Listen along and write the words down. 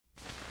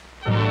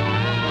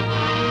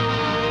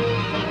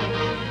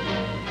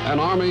An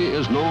army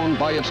is known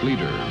by its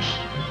leaders.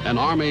 An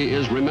army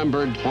is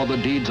remembered for the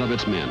deeds of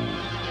its men.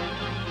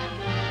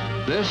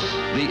 This,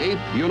 the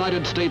 8th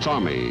United States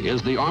Army,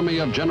 is the army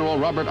of General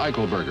Robert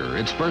Eichelberger,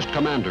 its first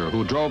commander,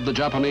 who drove the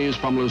Japanese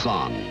from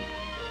Luzon.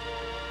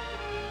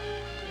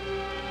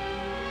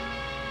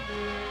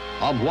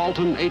 Of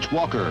Walton H.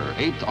 Walker,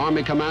 8th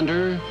Army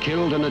commander,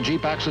 killed in a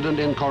jeep accident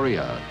in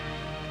Korea.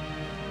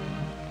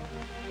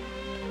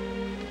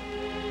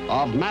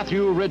 Of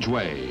Matthew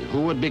Ridgway,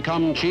 who would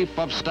become Chief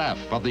of Staff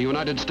of the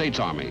United States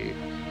Army.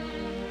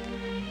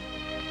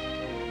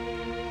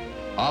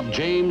 Of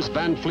James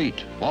Van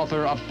Fleet,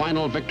 author of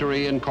Final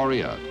Victory in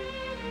Korea.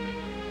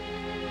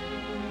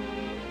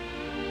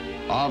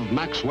 Of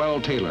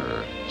Maxwell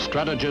Taylor,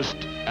 strategist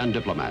and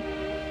diplomat.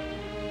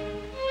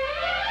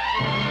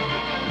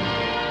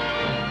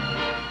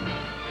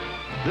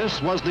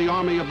 This was the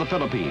Army of the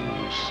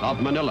Philippines,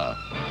 of Manila,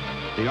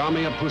 the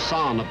Army of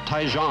Pusan, of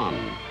Taiwan,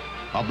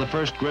 of the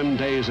first grim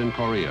days in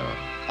Korea,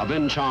 of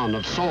Incheon,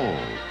 of Seoul,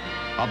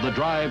 of the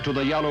drive to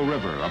the Yalu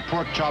River, of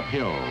Pork Chop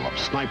Hill, of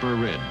Sniper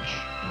Ridge,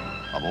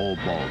 of Old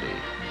Baldy.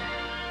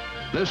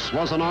 This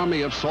was an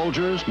army of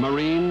soldiers,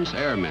 Marines,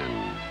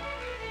 airmen,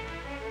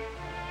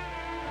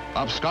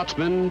 of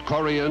Scotsmen,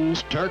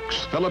 Koreans,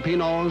 Turks,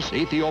 Filipinos,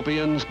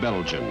 Ethiopians,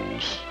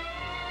 Belgians,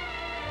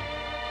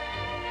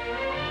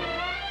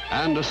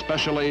 and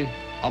especially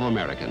of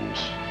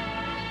Americans.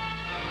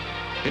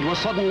 It was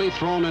suddenly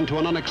thrown into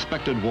an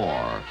unexpected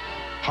war.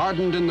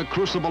 Hardened in the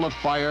crucible of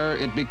fire,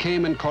 it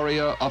became in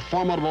Korea a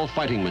formidable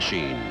fighting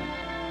machine.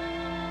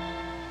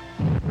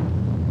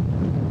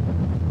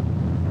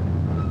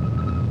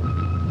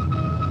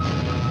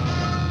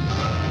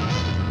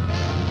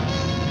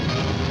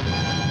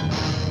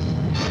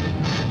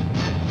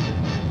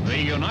 The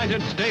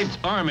United States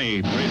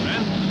Army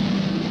presents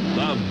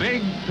The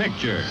Big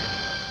Picture,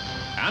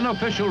 an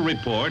official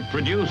report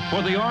produced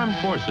for the armed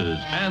forces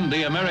and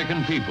the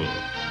American people.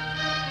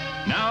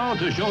 Now,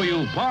 to show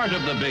you part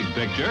of the big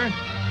picture,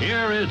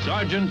 here is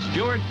Sergeant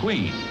Stuart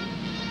Queen.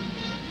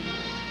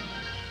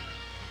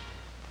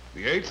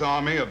 The 8th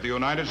Army of the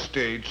United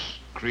States,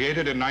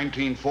 created in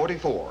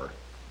 1944,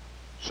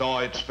 saw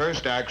its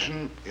first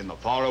action in the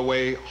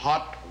faraway,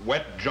 hot,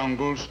 wet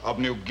jungles of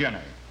New Guinea,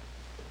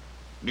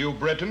 New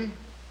Britain,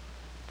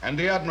 and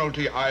the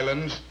Admiralty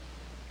Islands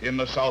in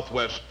the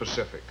Southwest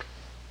Pacific.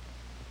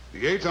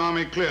 The 8th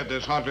Army cleared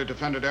this hotly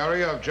defended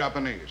area of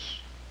Japanese,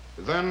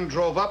 then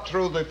drove up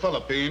through the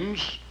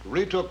Philippines,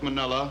 retook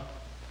Manila,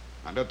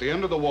 and at the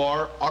end of the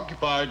war,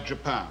 occupied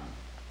Japan.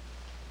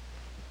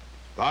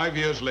 5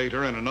 years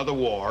later, in another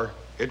war,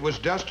 it was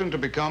destined to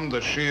become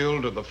the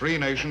shield of the free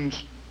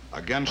nations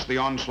against the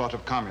onslaught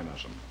of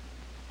communism.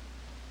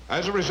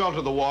 As a result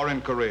of the war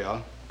in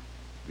Korea,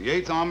 the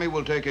 8th Army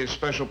will take a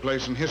special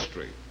place in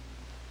history.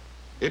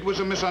 It was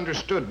a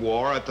misunderstood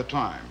war at the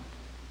time,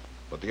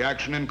 but the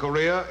action in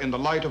Korea, in the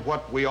light of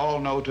what we all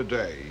know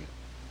today,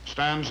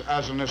 stands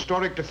as an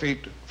historic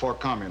defeat for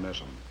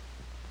communism.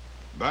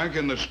 Back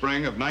in the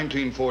spring of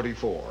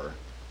 1944,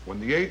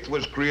 when the 8th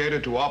was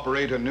created to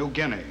operate in New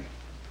Guinea,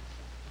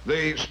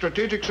 the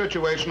strategic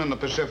situation in the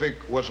Pacific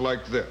was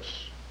like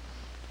this.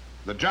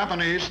 The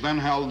Japanese then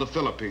held the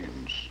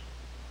Philippines,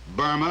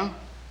 Burma,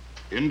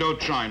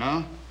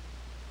 Indochina,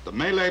 the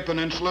Malay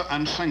Peninsula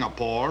and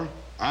Singapore,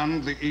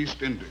 and the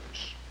East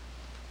Indies.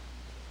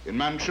 In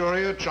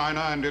Manchuria,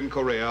 China, and in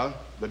Korea,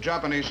 the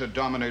Japanese had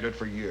dominated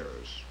for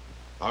years.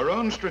 Our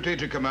own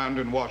Strategic Command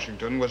in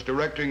Washington was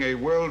directing a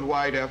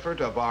worldwide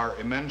effort of our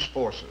immense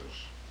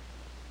forces.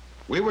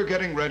 We were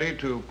getting ready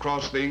to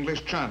cross the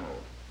English Channel.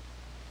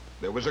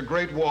 There was a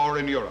great war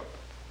in Europe,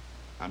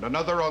 and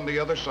another on the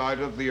other side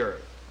of the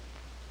earth,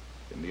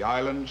 in the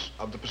islands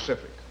of the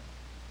Pacific.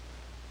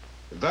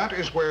 That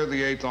is where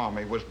the 8th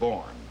Army was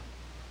born.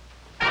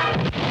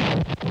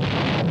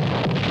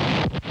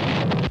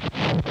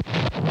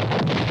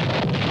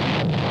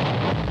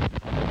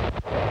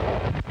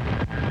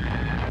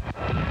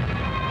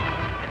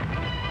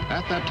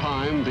 At that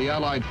time, the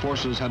Allied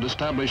forces had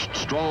established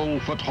strong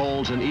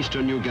footholds in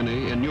eastern New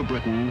Guinea, in New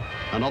Britain,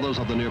 and others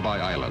of the nearby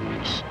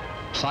islands.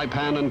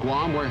 Saipan and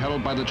Guam were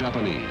held by the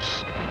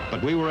Japanese,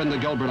 but we were in the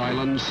Gilbert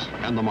Islands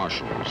and the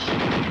Marshalls.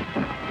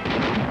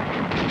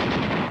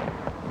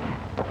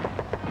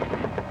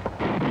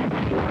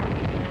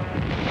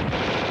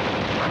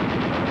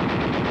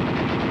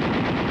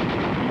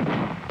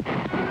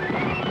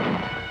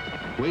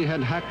 We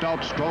had hacked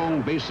out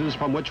strong bases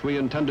from which we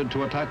intended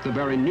to attack the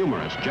very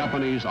numerous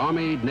Japanese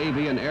Army,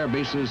 Navy, and air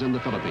bases in the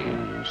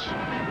Philippines.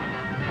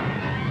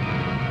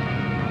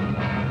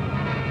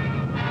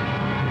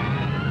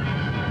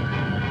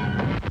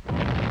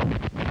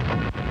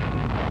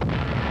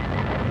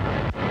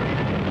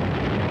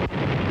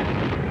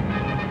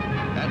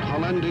 At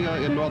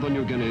Hollandia in northern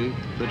New Guinea,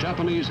 the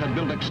Japanese had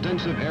built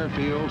extensive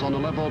airfields on a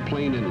level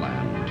plain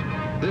inland.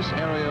 This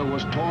area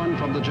was torn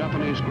from the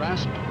Japanese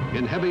grasp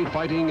in heavy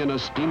fighting in a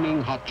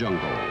steaming hot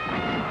jungle.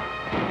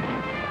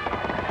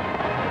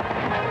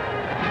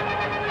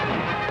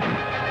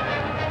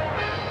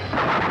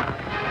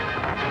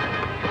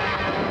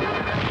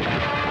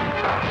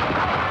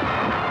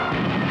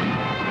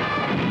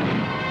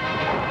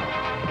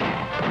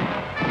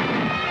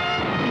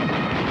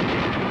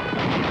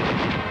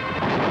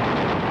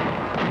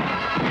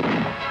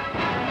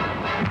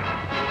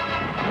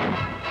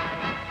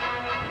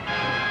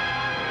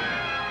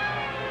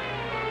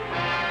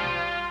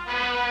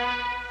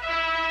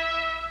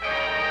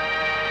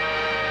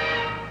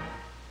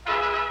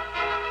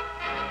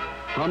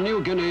 On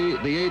New Guinea,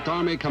 the 8th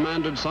Army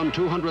commanded some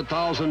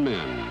 200,000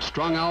 men,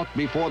 strung out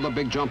before the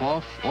big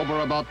jump-off over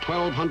about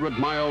 1,200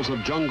 miles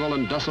of jungle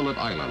and desolate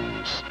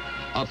islands.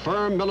 A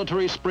firm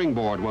military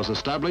springboard was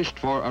established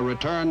for a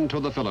return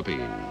to the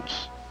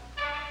Philippines.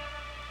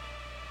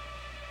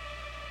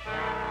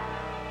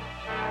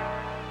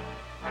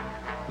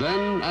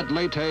 Then at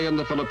Leyte in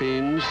the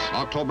Philippines,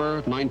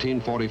 October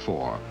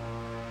 1944.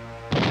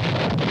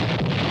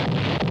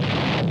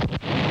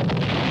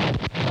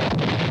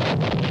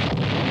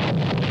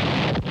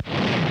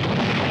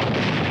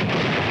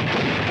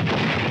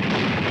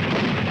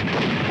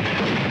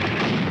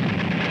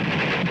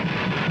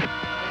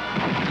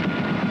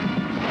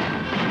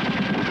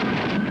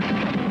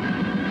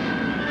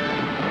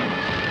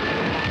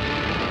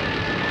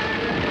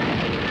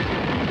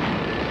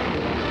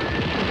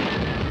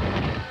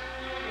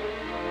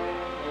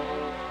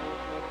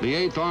 The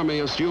 8th Army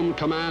assumed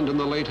command in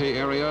the Leyte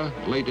area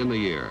late in the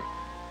year.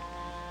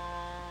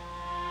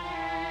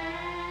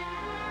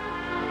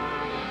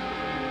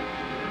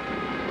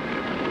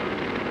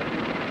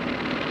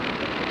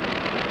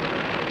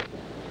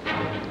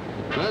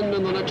 Then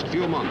in the next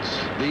few months,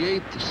 the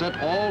 8th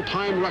set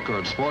all-time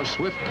records for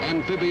swift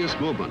amphibious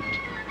movement.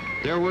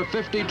 There were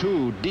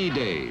 52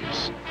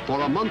 D-days.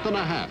 For a month and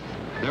a half,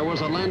 there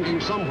was a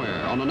landing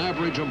somewhere on an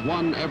average of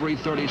one every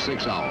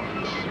 36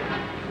 hours.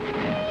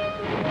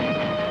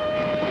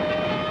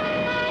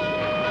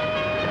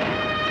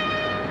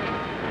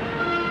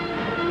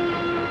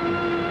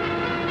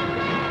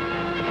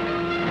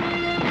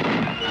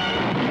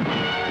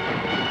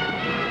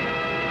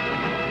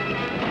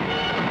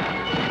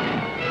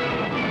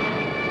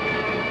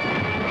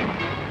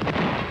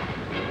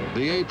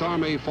 The 8th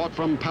Army fought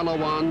from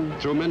Palawan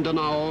through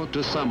Mindanao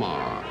to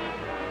Samar.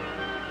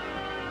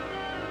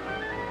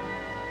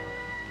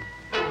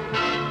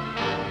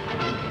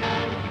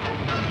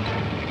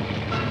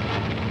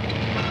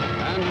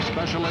 And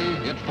especially,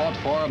 it fought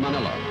for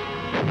Manila.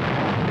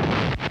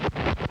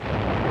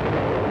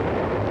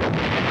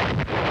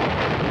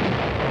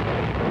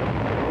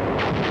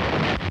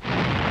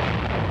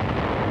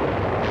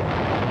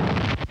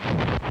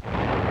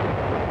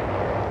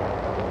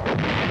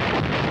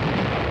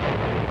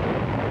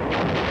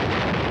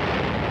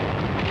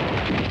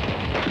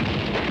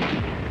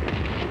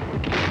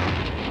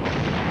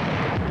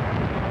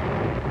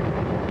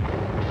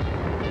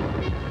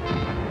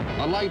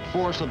 A light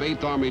force of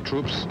 8th Army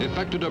troops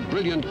effected a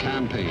brilliant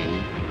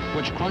campaign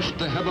which crushed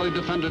the heavily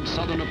defended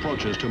southern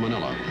approaches to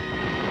Manila.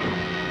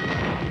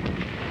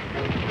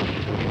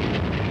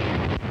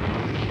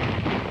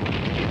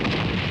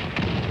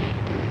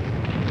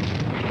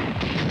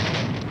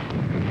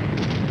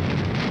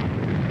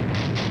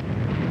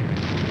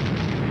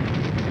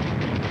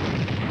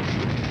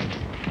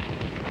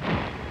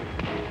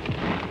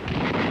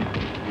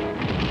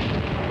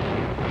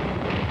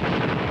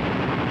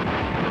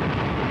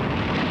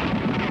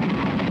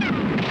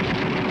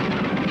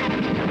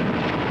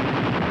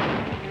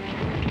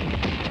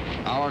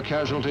 Our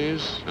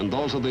casualties and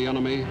those of the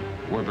enemy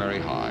were very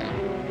high.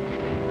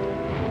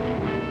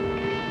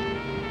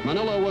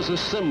 Manila was a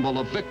symbol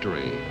of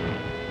victory,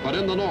 but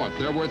in the north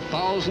there were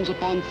thousands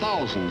upon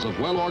thousands of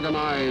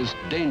well-organized,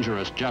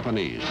 dangerous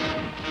Japanese.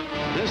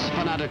 This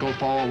fanatical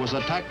foe was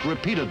attacked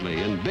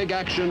repeatedly in big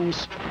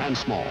actions and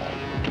small.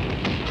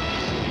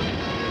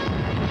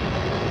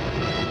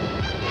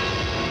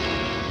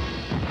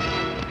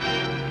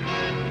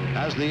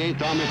 As the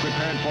 8th Army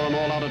prepared for an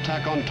all-out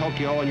attack on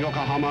Tokyo and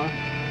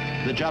Yokohama,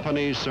 the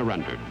Japanese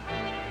surrendered.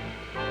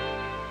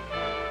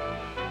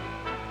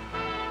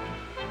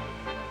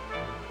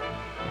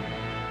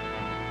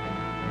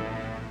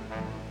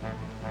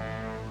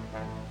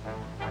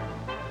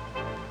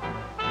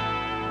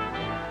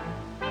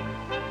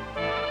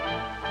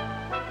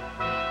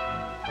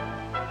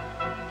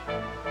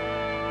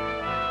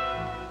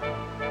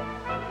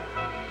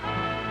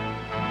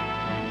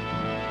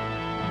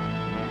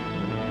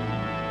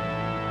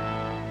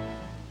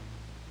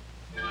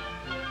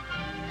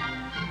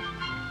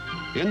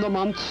 In the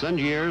months and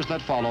years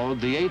that followed,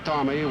 the 8th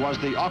Army was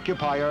the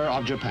occupier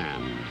of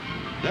Japan.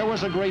 There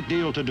was a great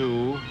deal to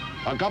do.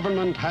 A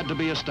government had to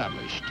be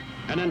established.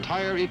 An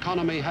entire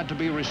economy had to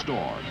be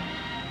restored.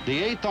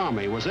 The 8th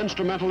Army was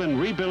instrumental in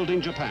rebuilding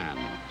Japan.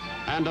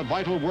 And a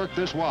vital work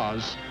this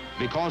was,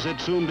 because it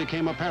soon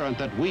became apparent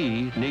that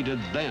we needed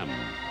them.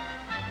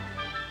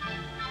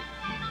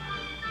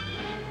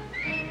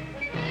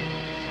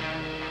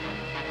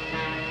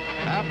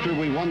 After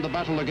we won the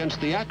battle against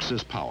the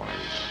Axis powers,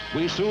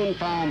 we soon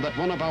found that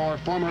one of our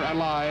former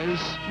allies,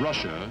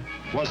 Russia,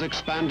 was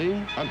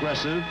expanding,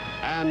 aggressive,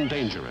 and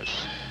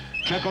dangerous.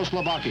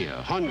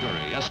 Czechoslovakia,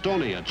 Hungary,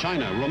 Estonia,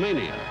 China,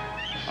 Romania.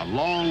 A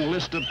long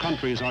list of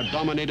countries are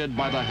dominated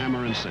by the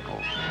hammer and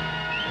sickle.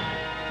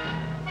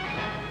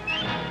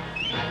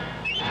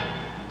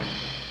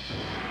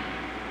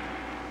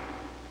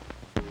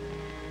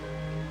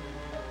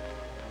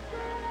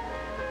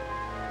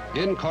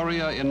 In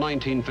Korea in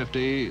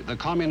 1950, the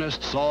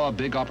communists saw a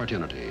big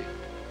opportunity.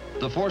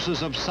 The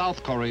forces of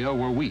South Korea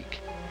were weak,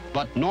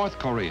 but North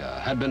Korea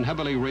had been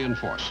heavily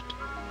reinforced.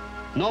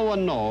 No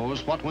one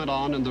knows what went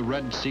on in the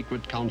Red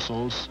secret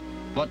councils,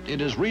 but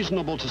it is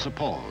reasonable to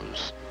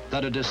suppose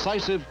that a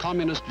decisive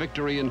communist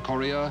victory in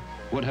Korea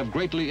would have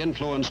greatly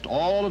influenced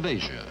all of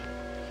Asia.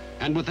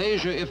 And with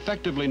Asia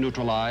effectively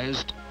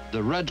neutralized,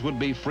 the Reds would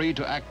be free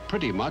to act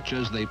pretty much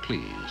as they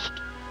pleased.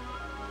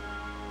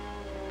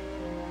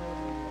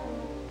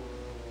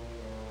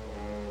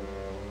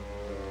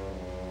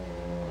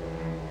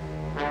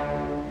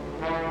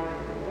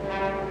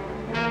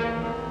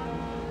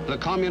 The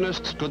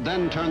communists could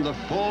then turn the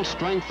full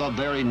strength of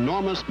their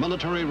enormous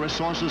military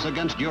resources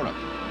against Europe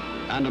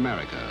and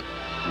America.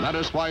 That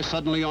is why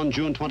suddenly on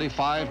June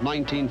 25,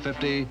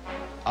 1950,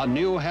 a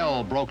new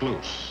hell broke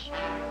loose.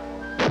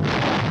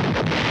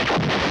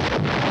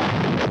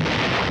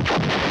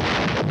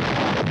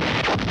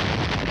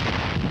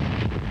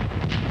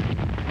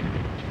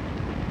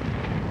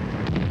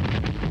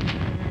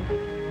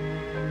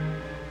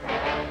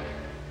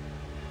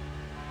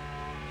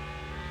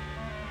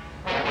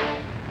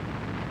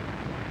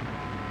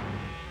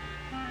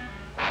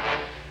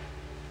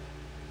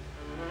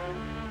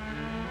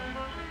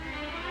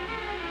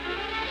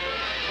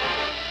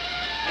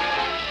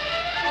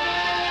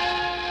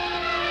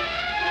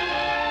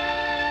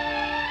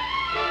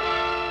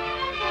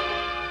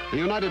 The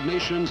United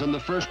Nations, in the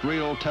first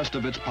real test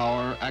of its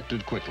power,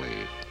 acted quickly.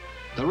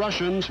 The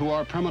Russians, who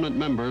are permanent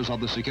members of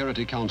the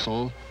Security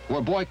Council,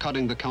 were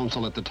boycotting the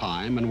Council at the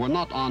time and were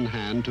not on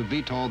hand to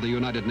veto the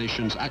United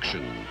Nations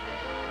action.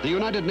 The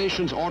United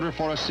Nations order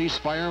for a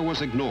ceasefire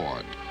was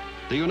ignored.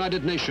 The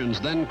United Nations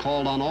then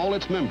called on all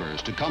its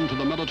members to come to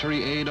the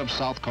military aid of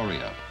South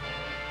Korea.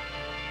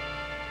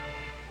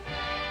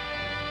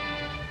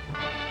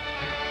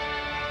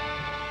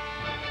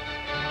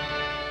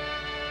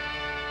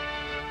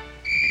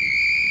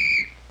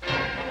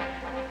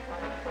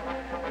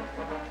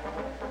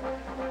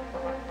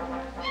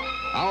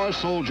 Our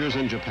soldiers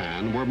in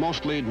Japan were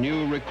mostly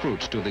new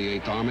recruits to the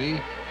 8th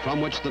Army, from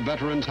which the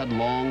veterans had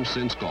long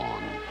since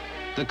gone.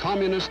 The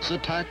communists'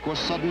 attack was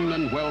sudden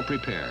and well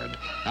prepared.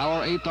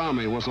 Our 8th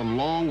Army was a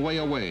long way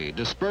away,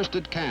 dispersed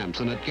at camps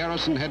and at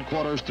garrison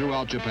headquarters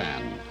throughout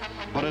Japan.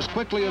 But as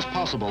quickly as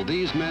possible,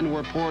 these men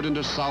were poured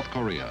into South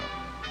Korea.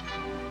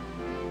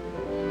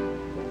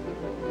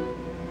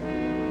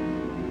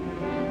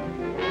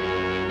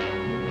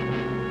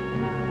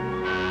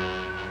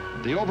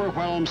 The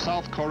overwhelmed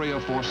South Korea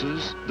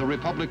forces, the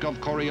Republic of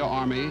Korea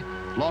Army,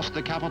 lost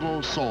the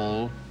capital,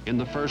 Seoul, in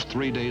the first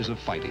 3 days of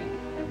fighting.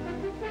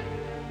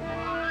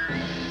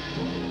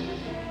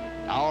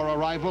 Our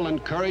arrival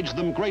encouraged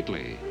them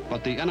greatly,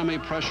 but the enemy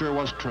pressure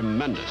was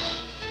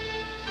tremendous.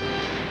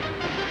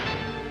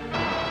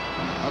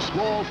 A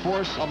small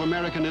force of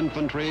American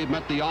infantry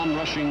met the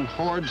onrushing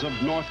hordes of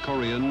North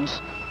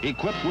Koreans,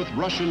 equipped with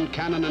Russian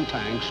cannon and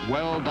tanks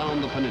well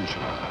down the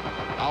peninsula.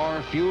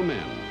 Our few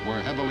men were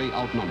heavily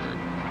outnumbered.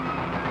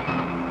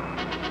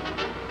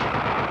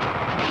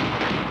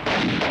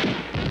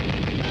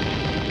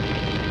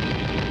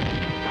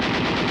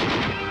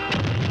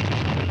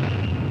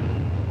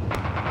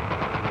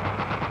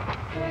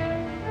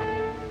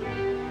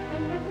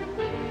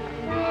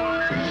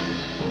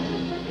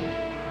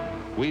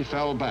 We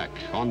fell back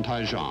on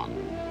Taizhan.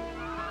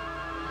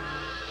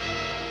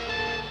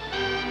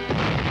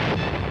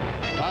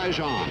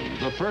 Taizhan,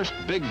 the first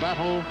big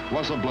battle,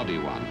 was a bloody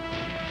one.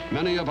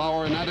 Many of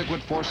our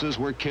inadequate forces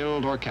were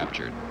killed or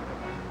captured.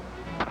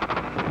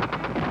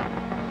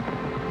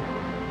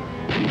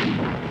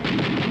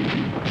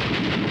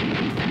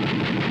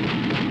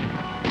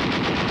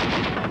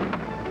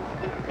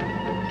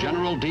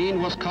 General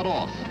Dean was cut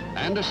off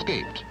and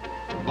escaped,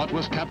 but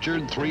was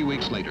captured 3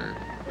 weeks later.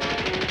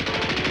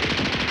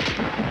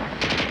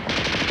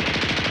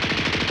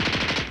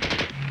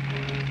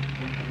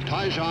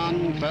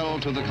 Taizhan fell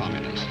to the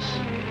communists.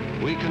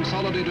 We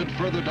consolidated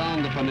further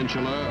down the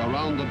peninsula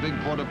around the big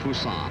port of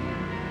Pusan.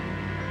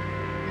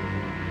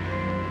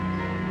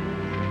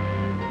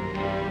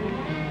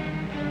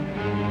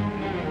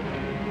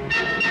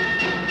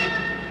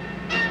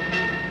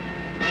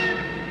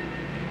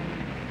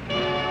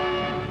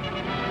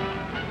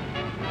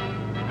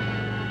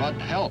 But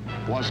help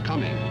was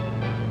coming.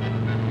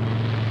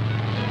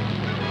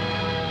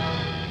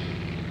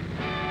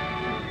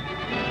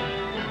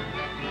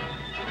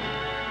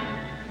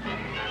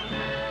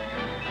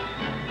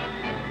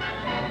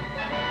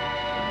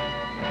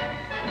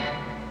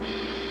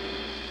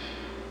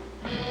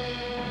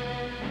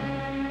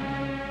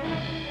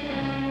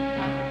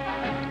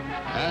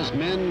 As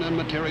men and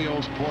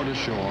materials poured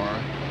ashore,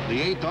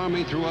 the 8th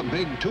Army threw a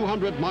big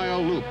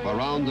 200-mile loop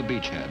around the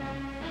beachhead.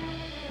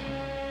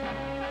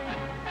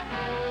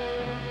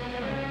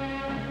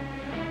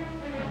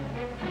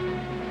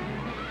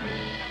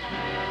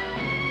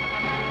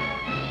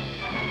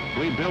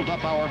 We built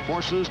up our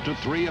forces to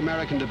 3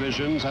 American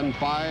divisions and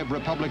 5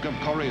 Republic of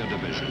Korea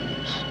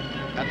divisions.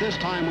 At this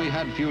time, we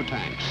had few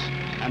tanks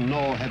and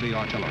no heavy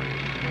artillery.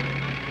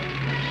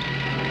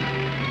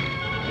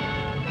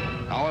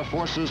 Our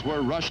forces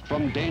were rushed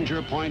from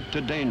danger point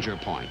to danger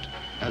point.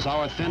 as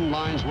our thin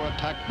lines were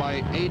attacked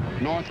by 8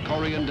 North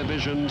Korean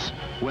divisions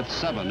with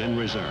 7 in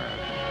reserve.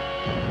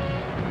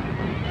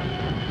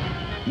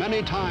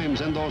 Many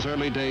times in those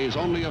early days,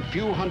 only a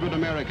few hundred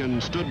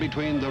Americans stood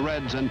between the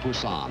Reds and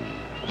Pusan.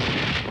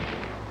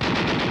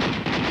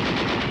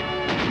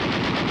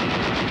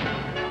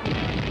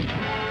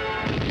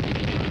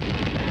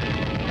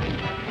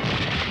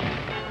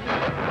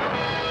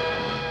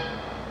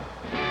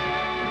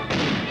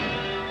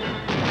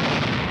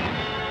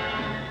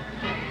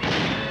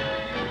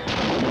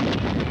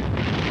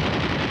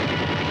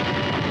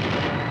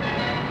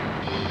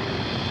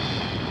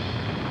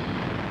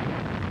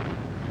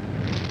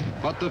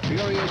 But the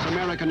furious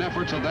American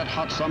efforts of that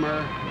hot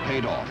summer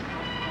paid off.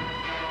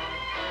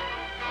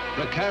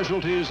 The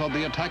casualties of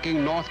the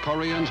attacking North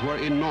Koreans were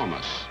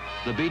enormous.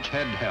 The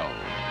beachhead held.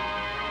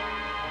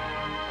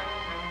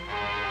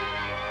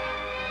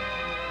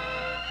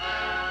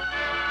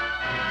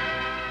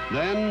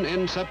 Then,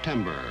 in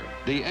September,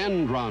 the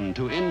end run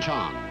to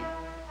Incheon.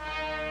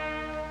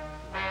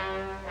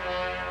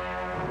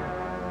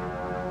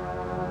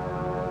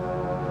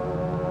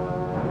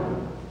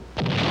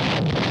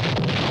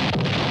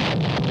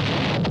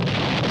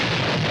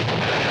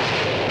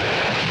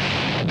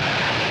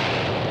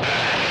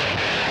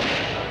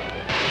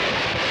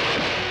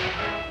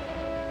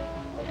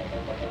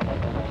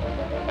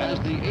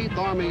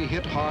 Army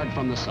hit hard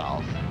from the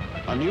south,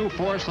 a new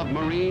force of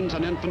Marines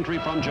and infantry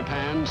from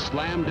Japan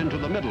slammed into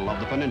the middle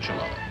of the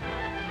peninsula.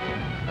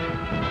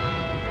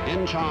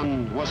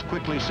 Incheon was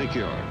quickly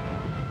secured.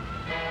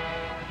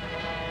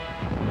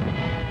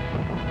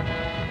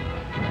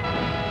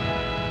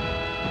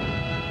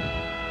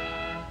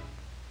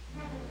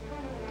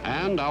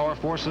 And our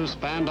forces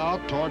fanned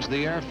out towards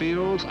the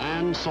airfields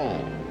and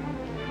Seoul.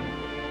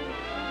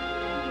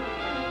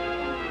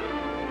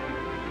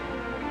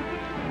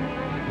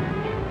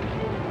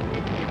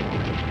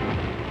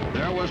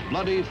 There was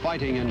bloody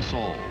fighting in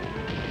Seoul.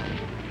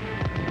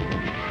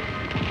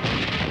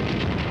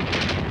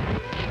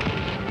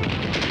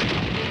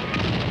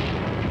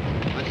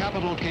 The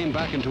capital came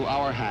back into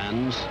our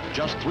hands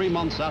just 3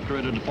 months after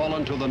it had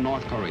fallen to the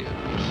North Koreans.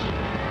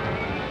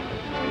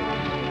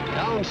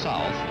 Down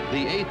south,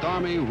 the 8th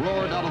Army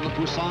roared out of the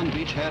Pusan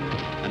beachhead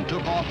and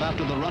took off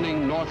after the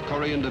running North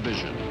Korean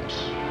divisions.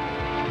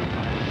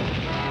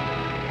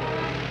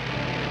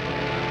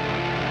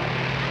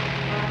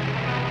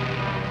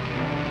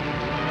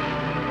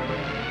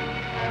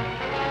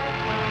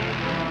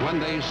 When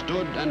they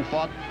stood and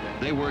fought,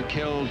 they were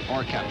killed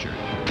or captured.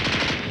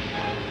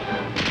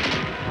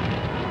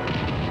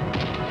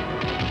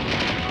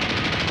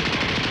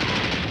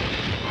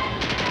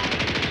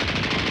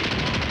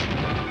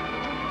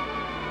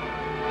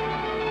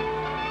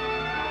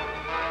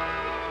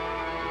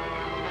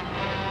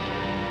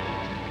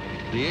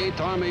 The 8th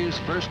Army's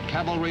 1st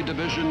Cavalry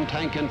Division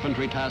Tank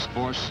Infantry Task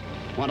Force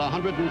went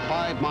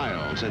 105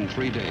 miles in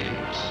 3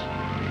 days.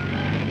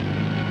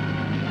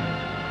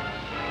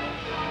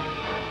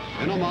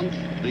 In a month,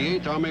 the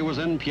 8th Army was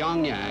in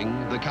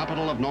Pyongyang, the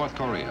capital of North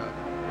Korea.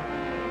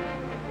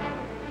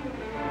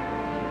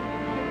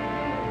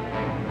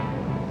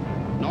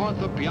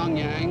 North of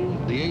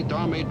Pyongyang, the 8th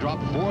Army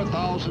dropped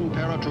 4,000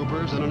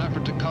 paratroopers in an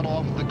effort to cut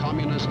off the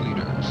communist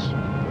leaders.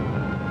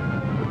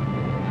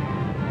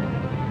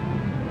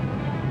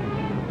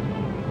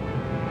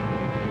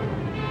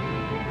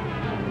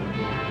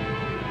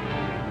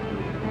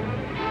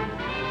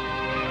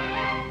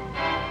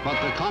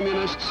 But the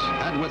communists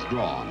had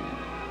withdrawn.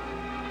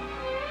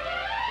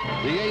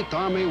 The 8th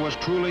Army was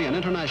truly an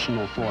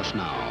international force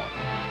now.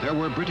 There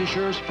were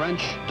Britishers,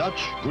 French,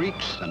 Dutch,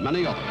 Greeks, and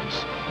many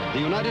others. The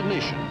United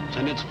Nations,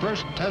 in its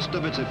first test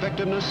of its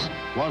effectiveness,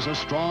 was a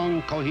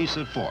strong,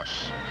 cohesive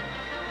force.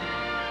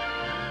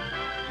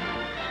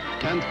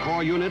 10th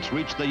Corps units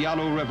reached the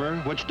Yalu River,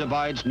 which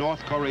divides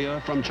North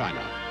Korea from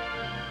China.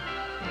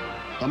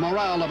 The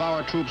morale of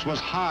our troops was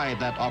high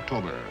that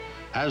October,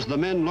 as the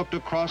men looked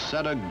across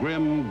at a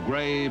grim,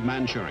 gray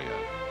Manchuria.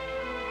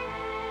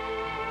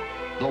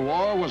 The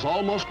war was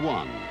almost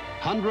won.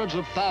 Hundreds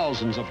of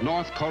thousands of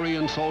North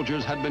Korean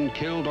soldiers had been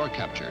killed or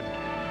captured.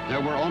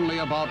 There were only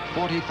about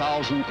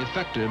 40,000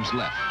 effectives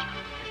left.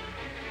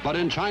 But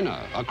in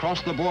China,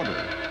 across the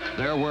border,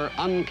 there were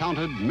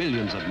uncounted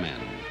millions of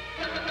men.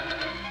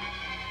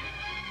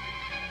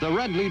 The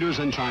Red leaders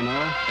in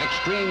China,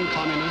 extreme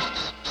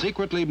communists,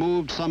 secretly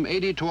moved some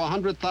 80 to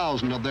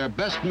 100,000 of their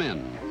best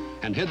men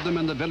and hid them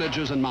in the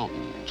villages and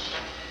mountains.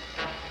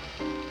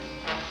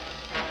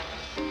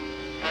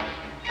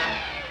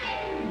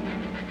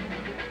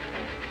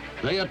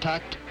 They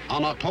attacked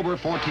on October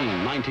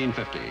 14,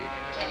 1950.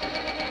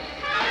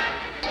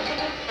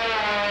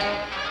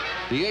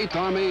 The 8th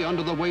Army,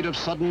 under the weight of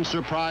sudden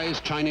surprise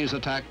Chinese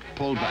attack,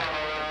 pulled back.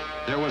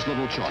 There was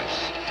little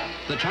choice.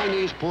 The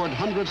Chinese poured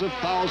hundreds of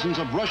thousands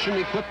of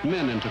Russian-equipped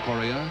men into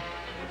Korea,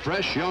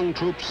 fresh young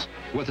troops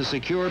with a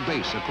secure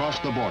base across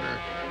the border.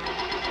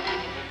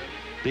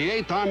 The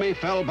 8th Army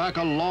fell back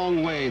a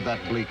long way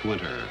that bleak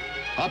winter.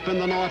 Up in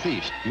the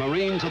northeast,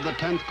 Marines of the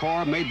 10th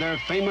Corps made their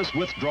famous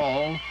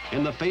withdrawal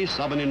in the face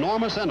of an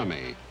enormous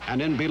enemy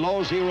and in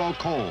below zero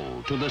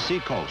cold to the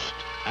seacoast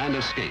and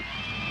escaped.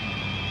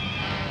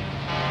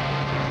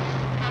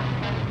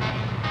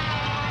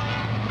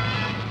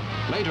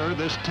 Later,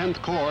 this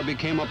 10th Corps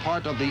became a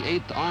part of the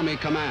 8th Army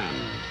Command.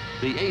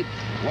 The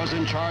 8th was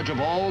in charge of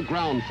all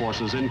ground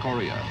forces in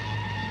Korea.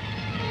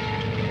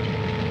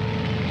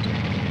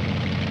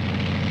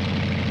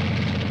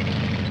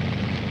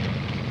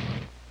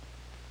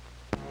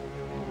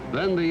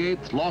 Then the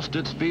 8th lost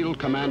its field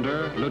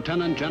commander,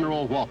 Lieutenant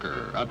General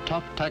Walker, a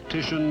tough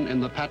tactician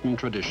in the Patton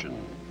tradition.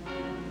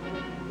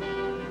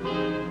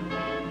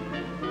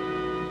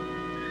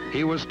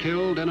 He was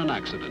killed in an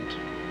accident.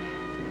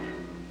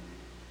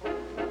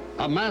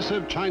 A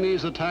massive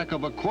Chinese attack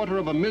of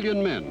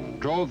 250,000 men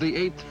drove the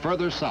 8th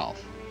further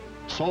south.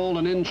 Seoul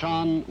and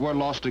Incheon were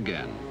lost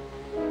again.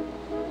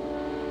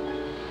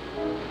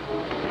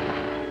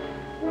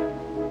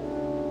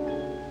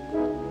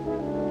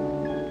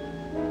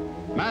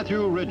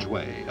 Matthew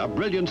Ridgway, a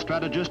brilliant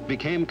strategist,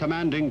 became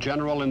commanding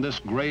general in this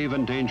grave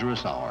and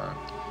dangerous hour.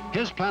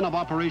 His plan of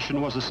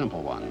operation was a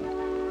simple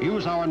one.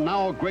 Use our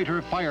now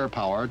greater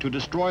firepower to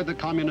destroy the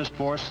communist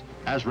force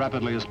as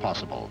rapidly as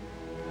possible.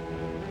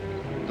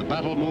 The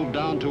battle moved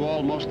down to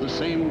almost the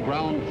same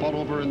ground fought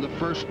over in the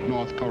first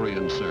North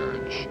Korean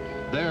surge.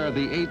 There,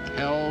 the 8th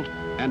held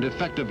and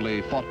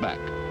effectively fought back.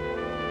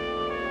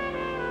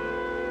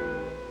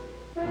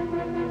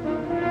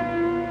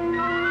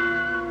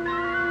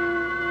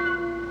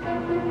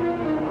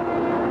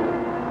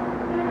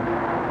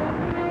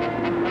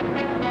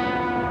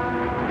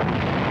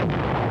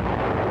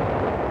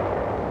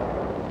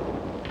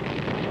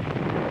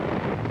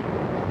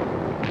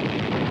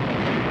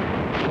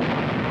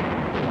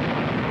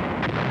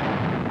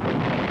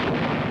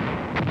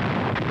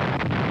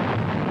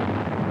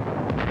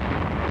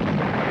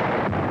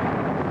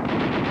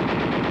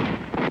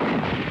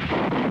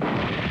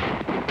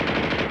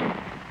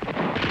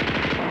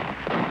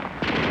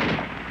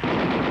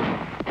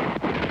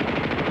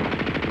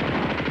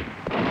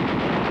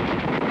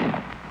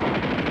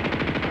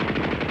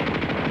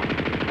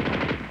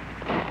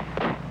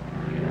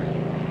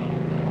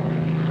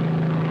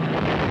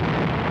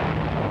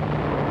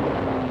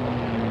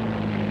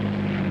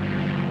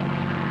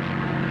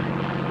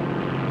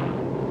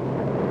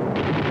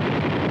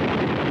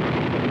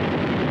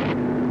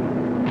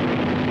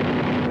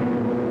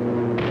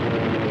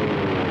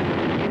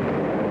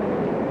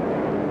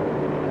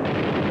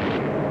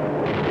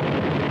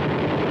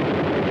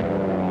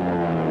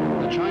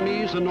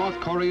 The North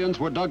Koreans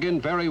were dug in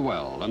very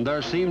well, and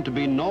there seemed to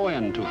be no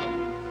end to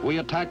them. We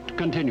attacked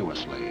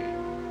continuously.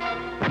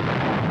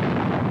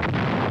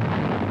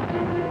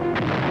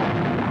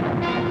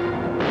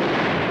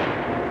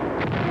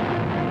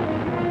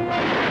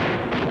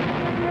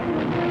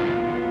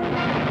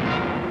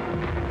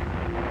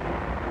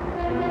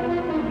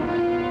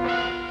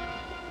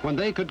 When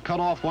they could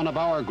cut off one of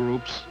our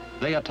groups,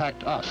 they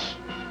attacked us.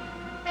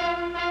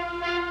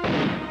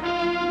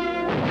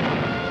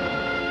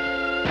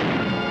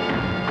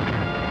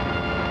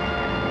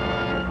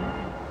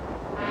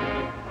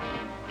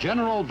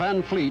 General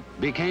Van Fleet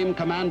became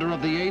commander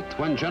of the 8th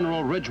when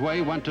General Ridgway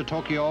went to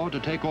Tokyo to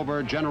take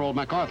over General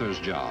MacArthur's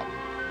job.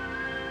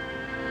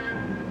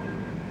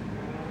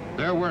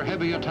 There were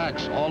heavy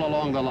attacks all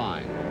along the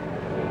line.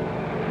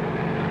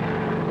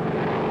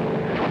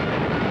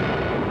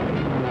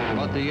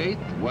 But the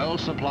 8th, well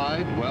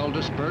supplied, well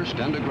dispersed,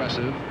 and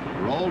aggressive,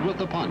 rolled with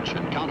the punch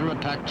and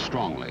counterattacked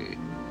strongly.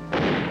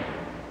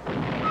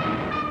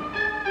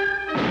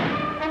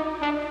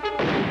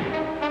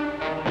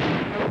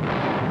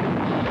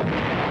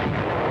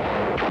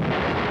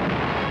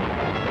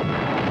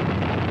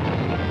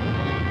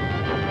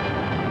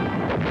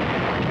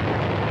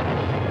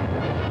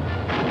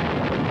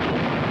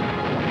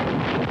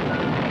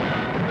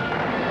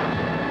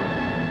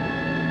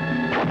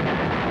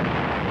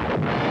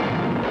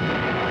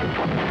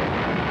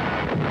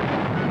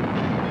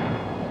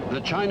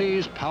 The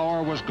Chinese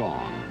power was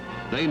gone.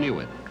 They knew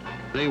it.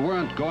 They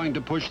weren't going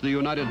to push the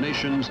United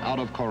Nations out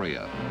of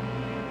Korea.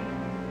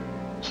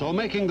 So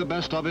making the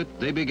best of it,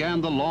 they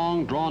began the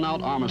long,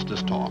 drawn-out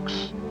armistice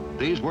talks.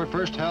 These were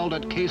first held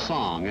at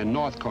Kaesong in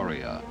North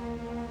Korea,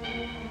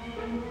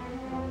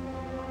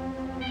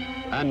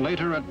 and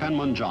later at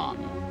Panmunjom.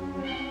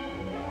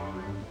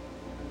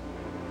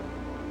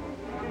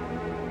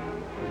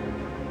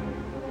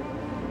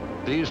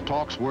 These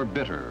talks were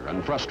bitter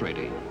and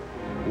frustrating.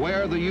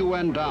 Wear the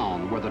UN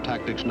down were the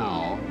tactics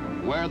now.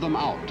 Wear them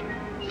out.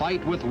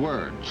 Fight with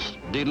words.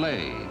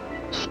 Delay.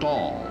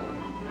 Stall.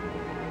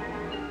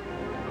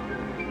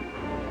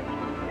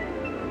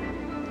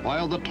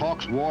 While the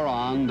talks wore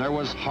on, there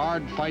was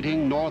hard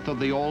fighting north of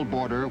the old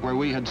border where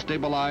we had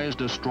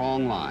stabilized a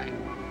strong line.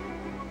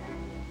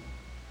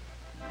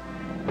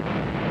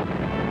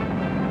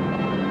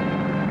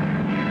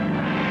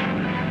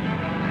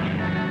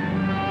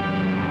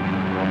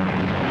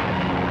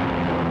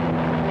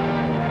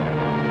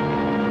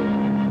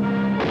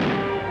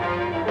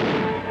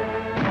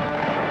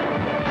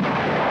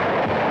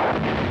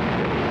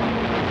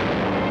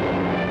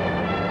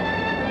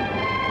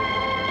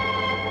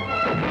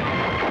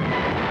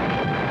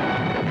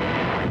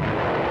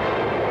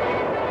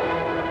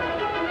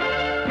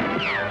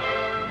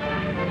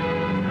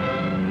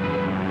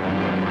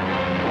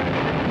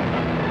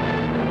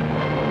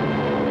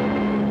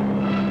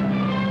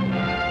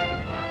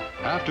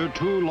 After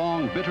 2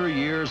 long, bitter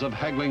years of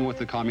haggling with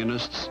the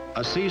communists,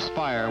 a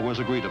ceasefire was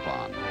agreed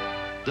upon.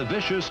 The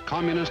vicious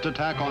communist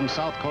attack on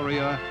South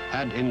Korea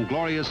had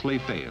ingloriously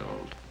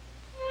failed.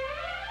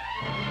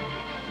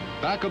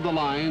 Back of the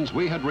lines,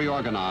 we had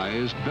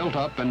reorganized, built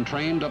up, and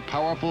trained a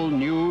powerful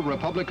new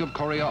Republic of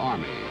Korea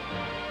Army.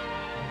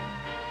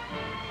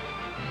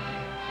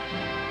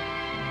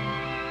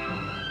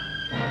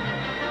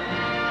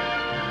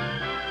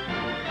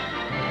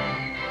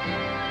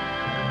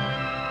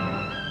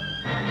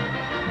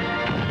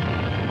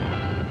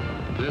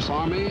 This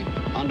army,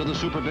 under the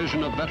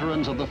supervision of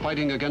veterans of the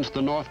fighting against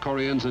the North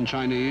Koreans and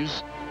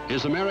Chinese,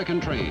 is American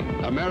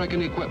trained,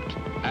 American equipped,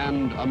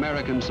 and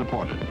American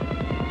supported.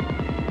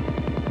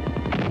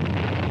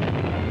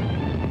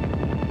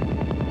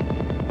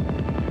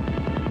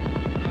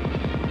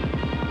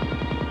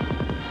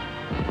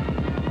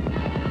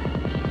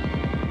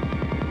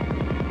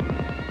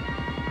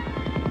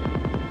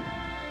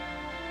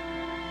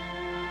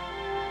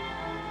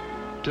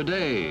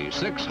 Today,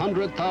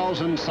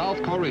 600,000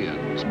 South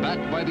Koreans,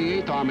 backed by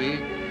the 8th Army,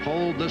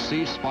 hold the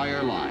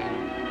ceasefire line.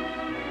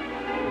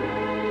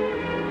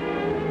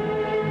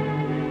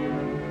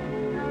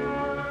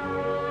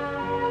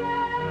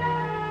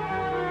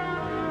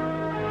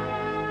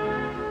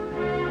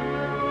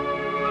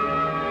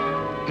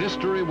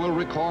 History will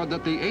record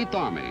that the 8th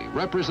Army,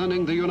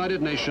 representing the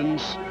United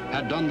Nations,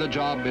 had done the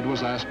job it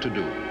was asked to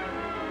do.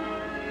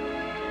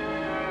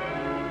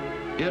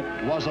 It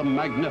was a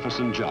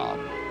magnificent job.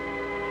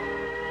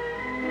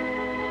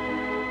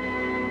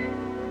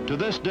 To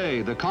this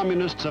day, the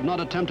communists have not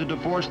attempted to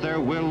force their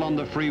will on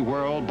the free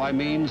world by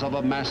means of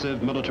a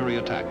massive military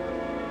attack.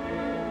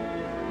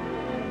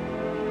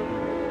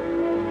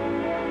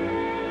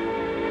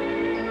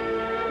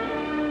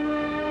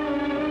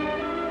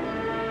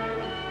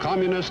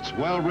 Communists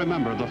well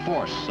remember the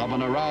force of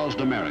an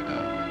aroused America.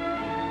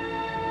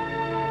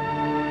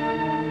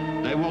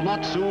 They will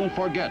not soon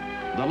forget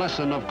the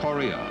lesson of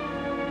Korea.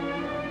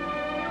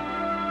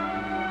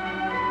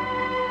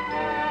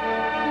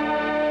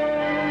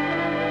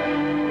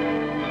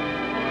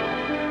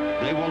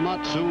 They will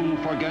not soon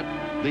forget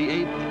the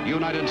 8th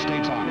United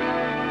States Army.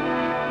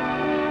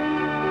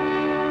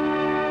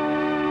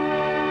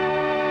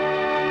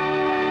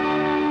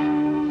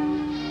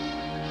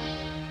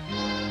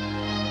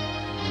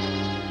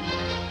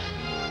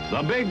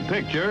 The Big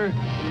Picture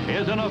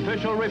is an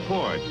official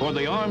report for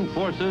the armed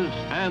forces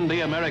and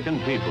the American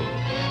people.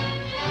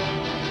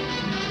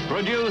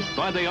 Produced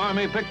by the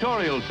Army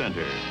Pictorial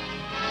Center.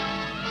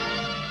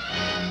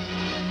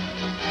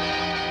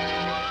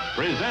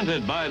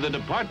 Presented by the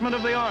Department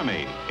of the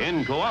Army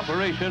in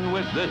cooperation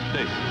with this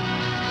station.